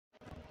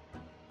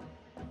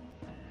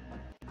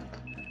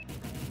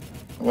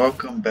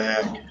Welcome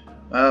back.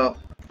 Well,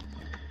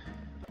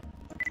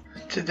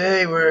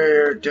 today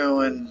we're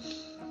doing,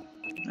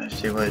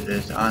 let's see what it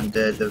is,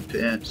 Undead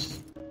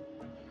Defense.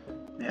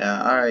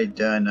 Yeah, I already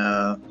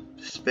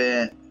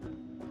spent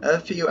a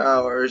few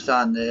hours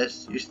on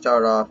this. You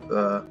start off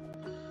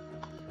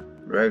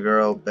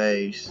regular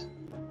base,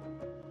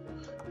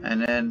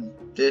 and then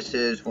this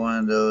is one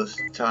of those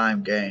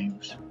time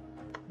games.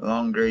 The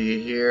longer you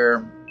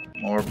here,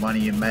 more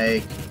money you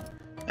make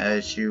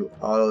as you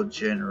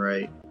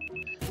auto-generate.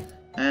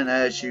 And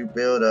as you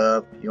build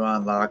up, you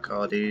unlock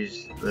all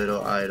these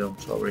little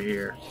items over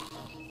here.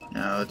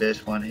 Now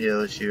this one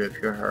heals you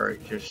if you're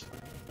hurt, just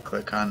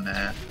click on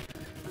that.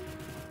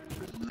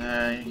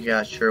 You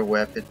got your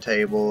weapon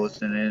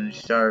tables, and then you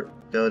start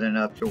building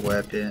up your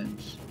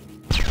weapons.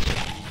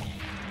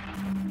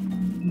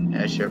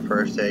 That's your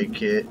first aid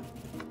kit.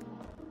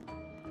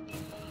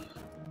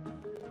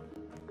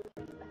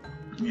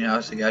 You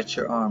also got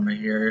your armor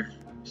here.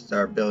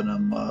 Start building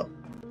them up.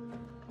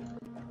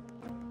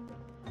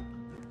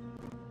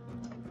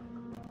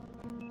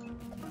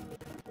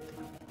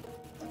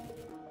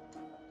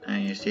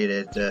 And you see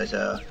that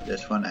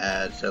this one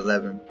adds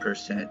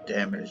 11%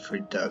 damage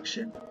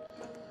reduction.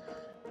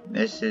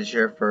 This is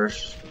your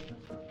first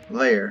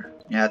layer.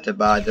 You have to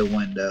buy the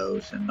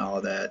windows and all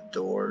that,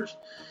 doors.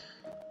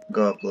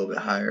 Go up a little bit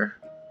higher.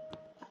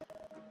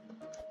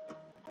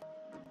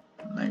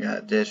 And I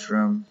got this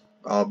room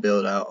all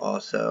built out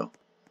also.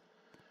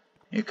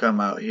 You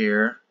come out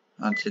here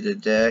onto the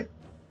deck.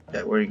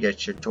 That's where you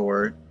get your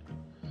torch.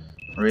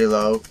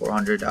 Reload,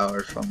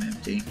 $400 from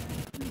empty.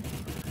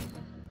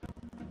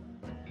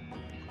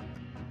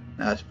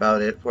 That's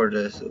about it for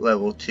this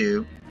level 2.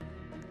 You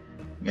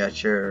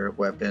got your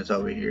weapons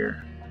over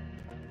here.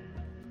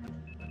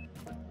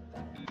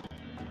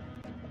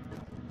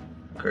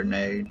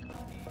 Grenade.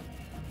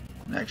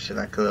 Actually,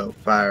 like a little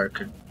fire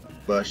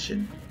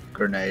combustion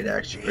grenade,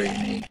 actually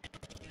pretty neat.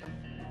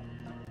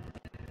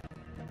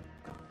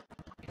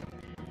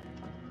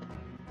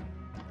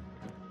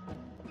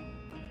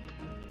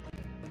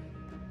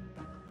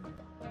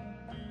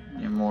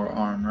 And more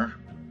armor.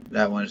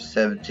 That one's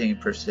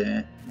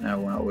 17%. That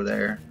one over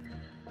there.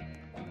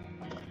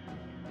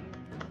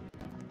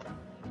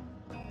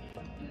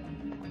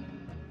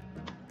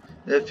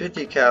 The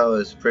 50 cal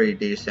is pretty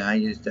decent. I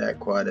used that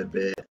quite a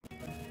bit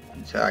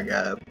until I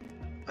got up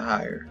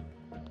higher.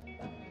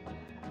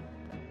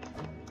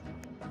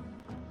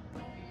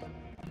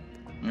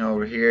 And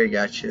over here, you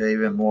got you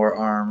even more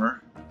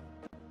armor.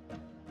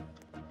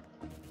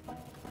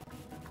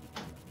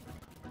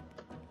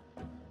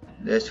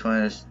 This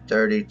one is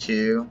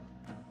 32.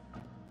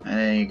 And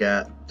then you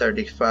got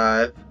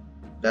 35.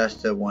 That's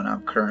the one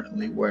I'm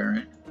currently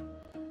wearing.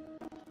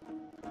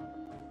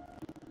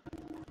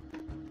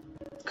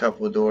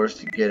 Couple of doors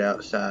to get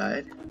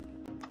outside.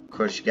 Of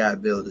course, you gotta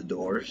build the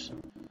doors.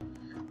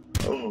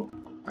 Oh,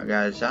 I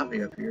got a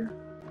zombie up here.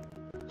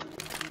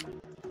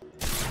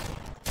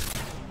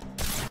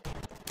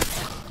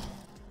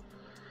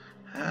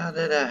 How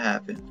did that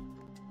happen?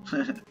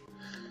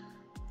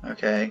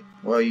 Okay,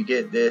 well, you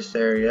get this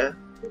area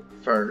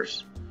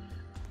first.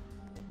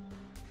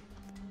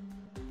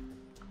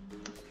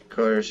 Of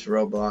course,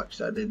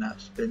 Roblox, I did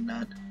not spin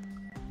that.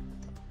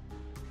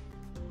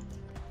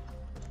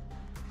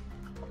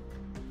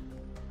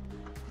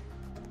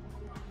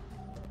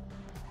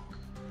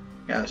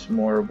 Got some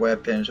more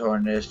weapons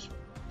on this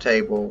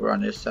table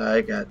on this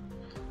side. Got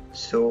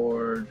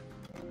sword,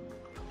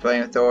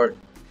 flamethrower.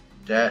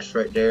 Dash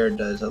right there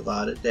does a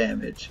lot of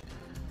damage.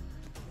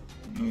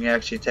 You can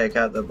actually take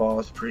out the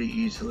boss pretty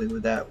easily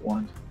with that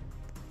one.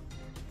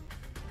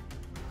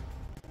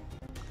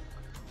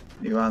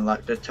 You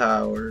unlock the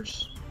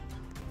towers.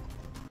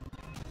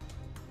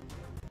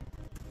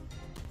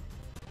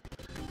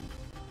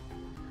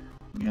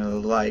 You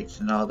know, the lights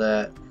and all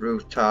that,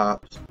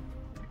 rooftops.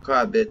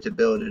 Quite a bit to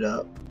build it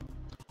up.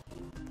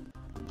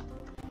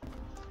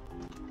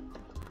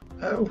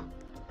 Oh.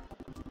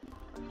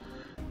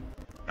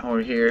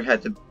 Over here,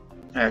 had to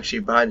actually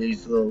buy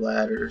these little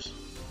ladders.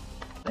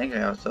 I think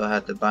I also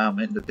had to buy them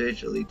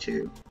individually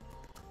too.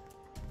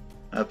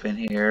 Up in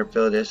here,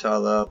 build this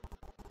all up.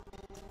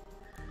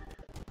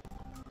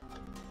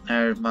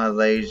 There's my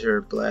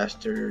laser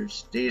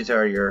blasters. These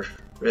are your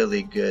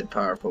really good,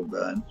 powerful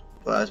guns.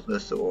 Plasma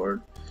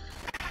sword.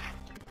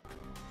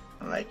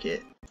 I like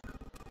it.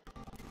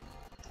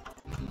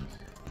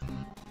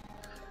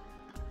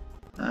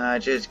 I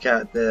just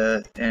got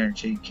the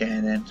energy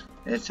cannon.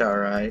 It's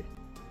alright.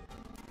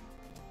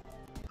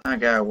 I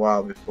got a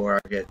while before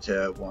I get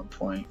to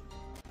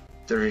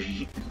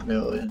 1.3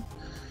 million.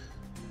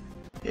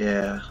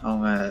 Yeah,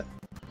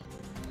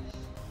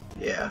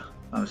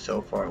 I'm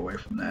so far away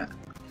from that.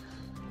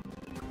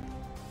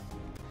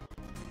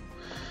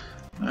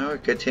 Well, we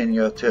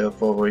continue up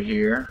over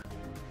here.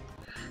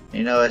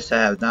 You notice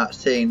I have not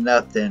seen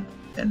nothing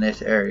in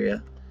this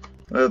area.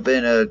 It would have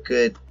been a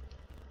good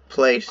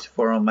place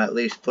for them at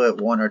least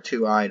put 1 or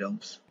 2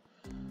 items.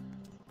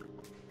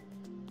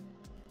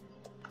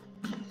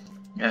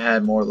 I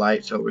had more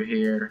lights over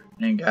here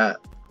and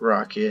got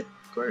rocket.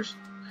 Of course,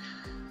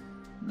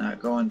 Not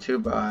going to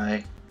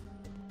buy.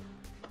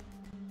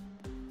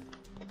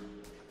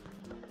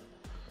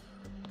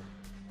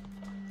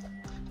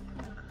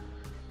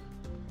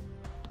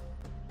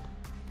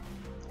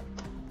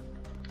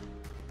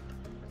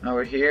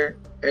 Over here,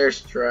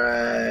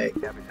 airstrike.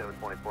 Copy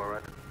 724,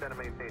 right? Center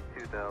maintain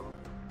 2000.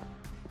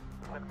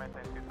 Center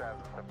maintain 2000.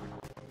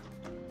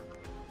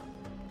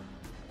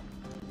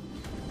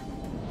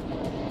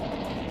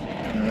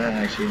 That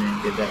actually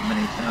didn't get that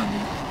many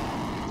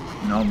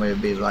zombies. Normally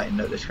it'd be lighting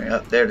up the screen.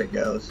 Up there it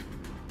goes.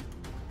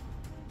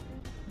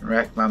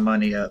 Rack my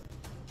money up.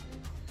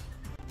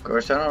 Of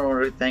course, I don't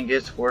really think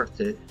it's worth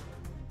it.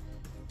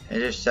 It's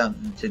just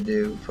something to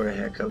do for the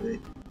heck of it.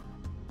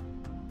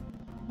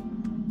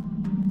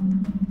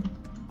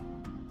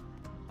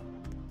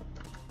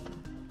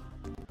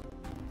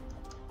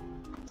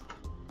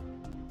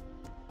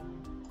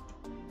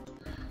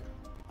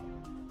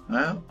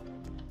 Well,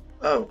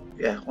 oh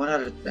yeah, one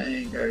other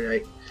thing.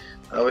 Alright,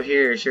 over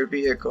here is your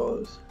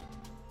vehicles.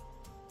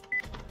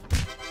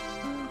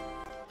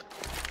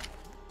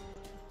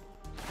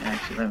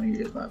 Actually, let me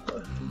use my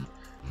bow.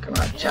 Come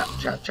on, chop,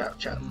 chop, chop,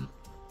 chop.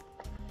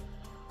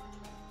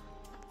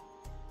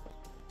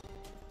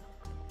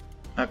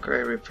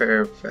 Upgrade,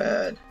 repair,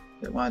 fad.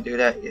 You want to do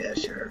that? Yeah,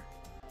 sure.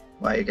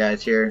 Why you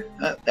guys here?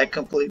 Oh, that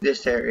complete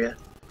this area.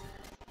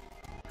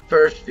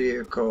 First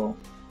vehicle.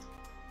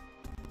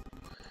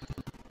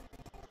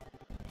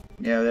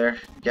 Yeah, there.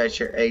 You got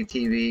your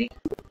ATV.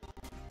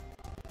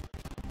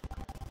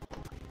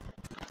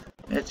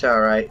 It's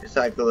alright. It's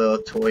like a little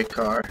toy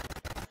car.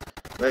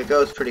 But it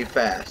goes pretty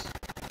fast.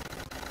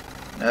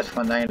 That's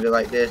one thing to do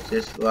like this.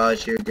 This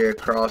allows you to get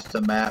across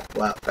the map a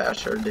lot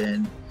faster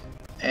than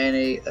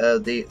any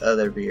of the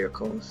other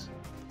vehicles.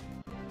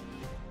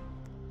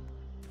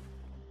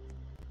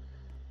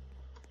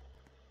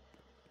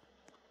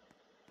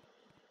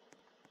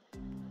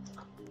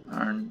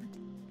 Iron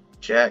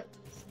Jack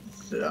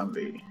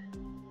Zombie.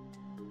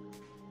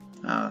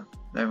 Oh,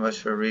 they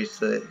must have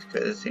reset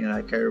because it seemed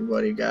like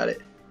everybody got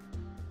it.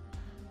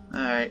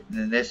 Alright, and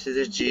then this is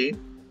a Jeep.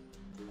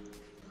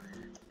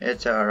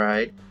 It's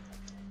alright.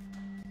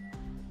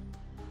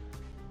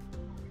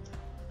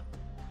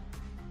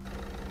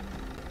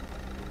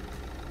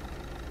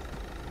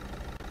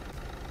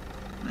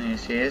 You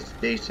see, it's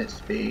decent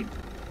speed.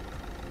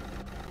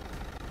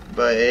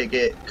 But it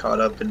get caught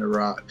up in the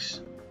rocks.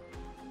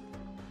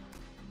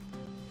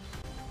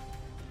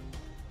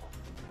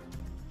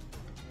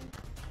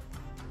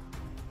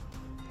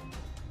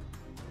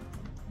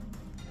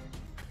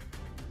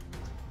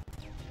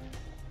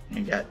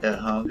 You got the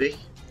Humvee.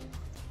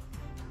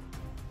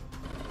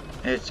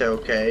 It's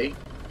okay.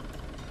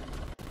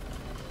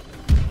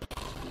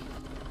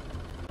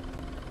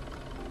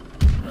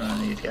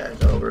 Run these guys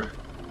over.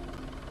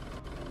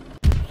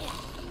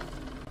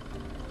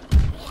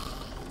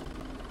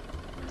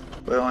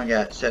 We only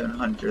got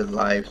 700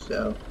 lives,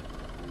 so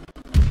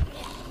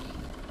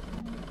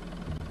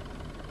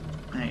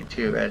ain't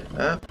too bad.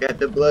 Oh, got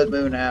the blood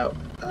moon out.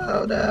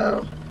 Oh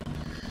no.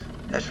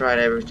 That's right,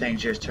 everything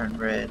just turned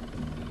red.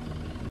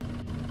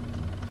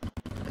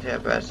 Let's see how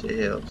fast it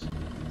heals.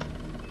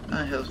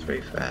 It heals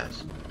pretty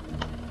fast.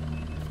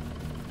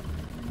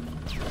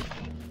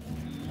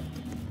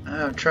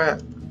 Oh, I'm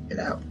trapped. Get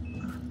out.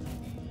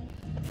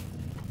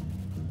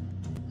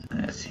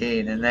 Let's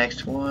see, the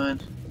next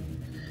one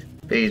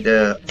be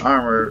the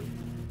armor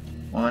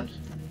one.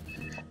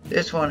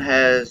 This one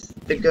has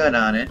the gun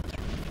on it.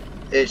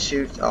 It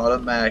shoots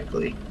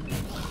automatically.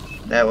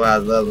 That's what I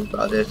love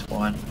about this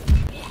one.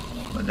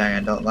 One thing I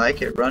don't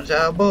like, it runs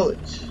out of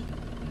bullets.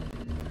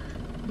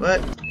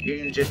 But you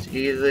can just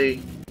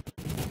easily,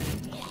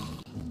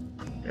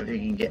 if you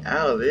can get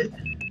out of it.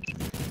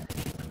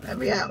 Let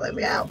me out, let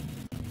me out.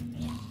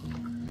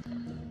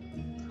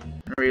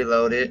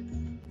 Reload it.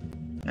 And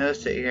it'll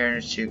sit here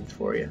and shoot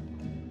for you.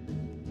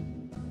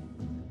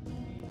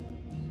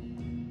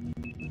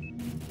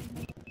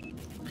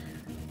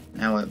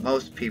 Now what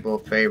most people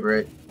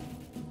favorite,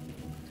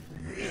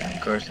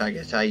 of course I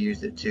guess I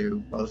use it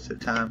too most of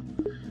the time,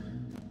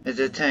 is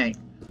a tank.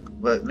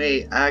 But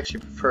me, I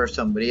actually prefer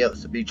somebody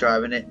else to be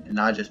driving it and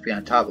I'll just be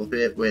on top of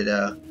it with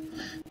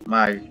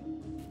my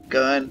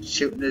gun,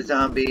 shooting the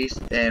zombies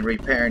and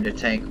repairing the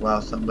tank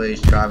while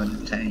somebody's driving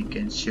the tank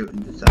and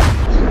shooting the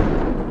zombies.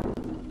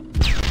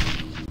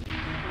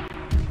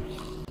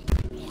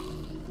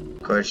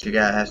 Of course, you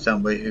gotta have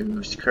somebody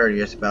who's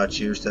courteous about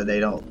you so they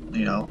don't,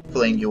 you know,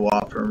 fling you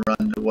off and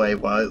run away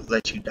while it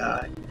lets you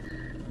die.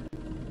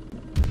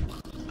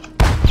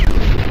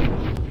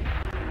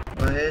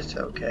 But it's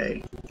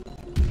okay.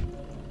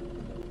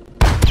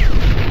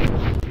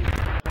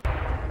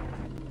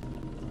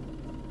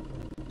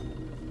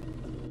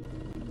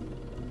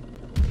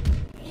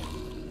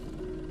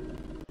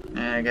 And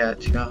I got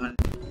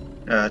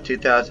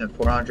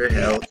 2,400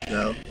 health,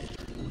 so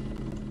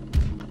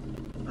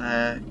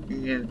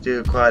you can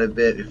do quite a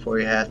bit before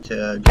you have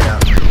to get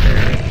out and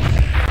repair it.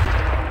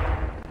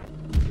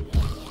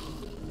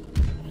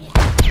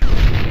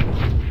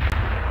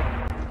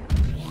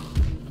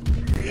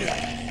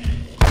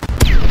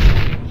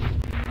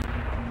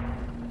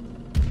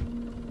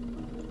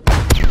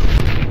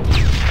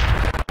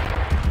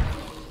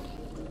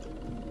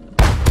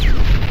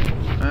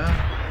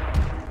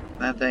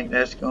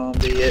 that's gonna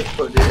be it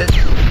for this.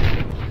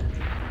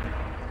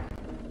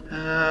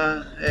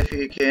 If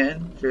you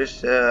can,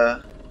 just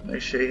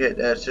make sure you hit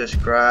that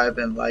subscribe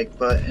and like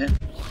button.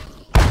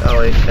 It's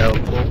always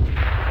helpful.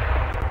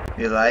 If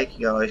you like,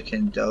 you always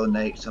can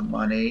donate some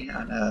money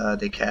on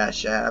the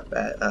Cash App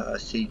at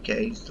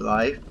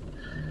CKsLife.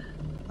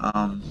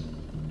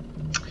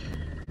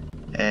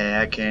 And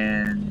I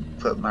can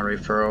put my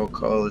referral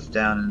codes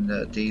down in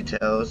the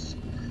details.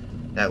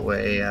 That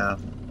way,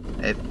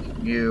 if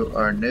you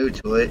are new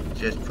to it,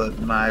 just put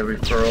my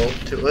referral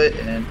to it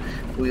and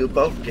we'll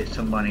both get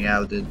some money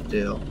out of the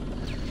deal.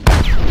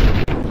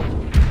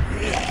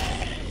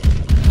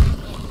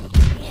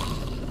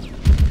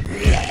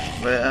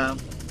 But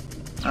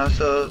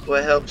also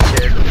what helps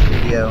share the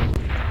video.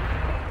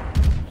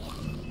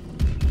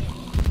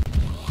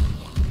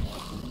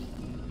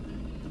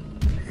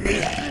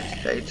 And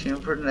stay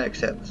tuned for the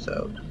next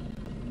episode.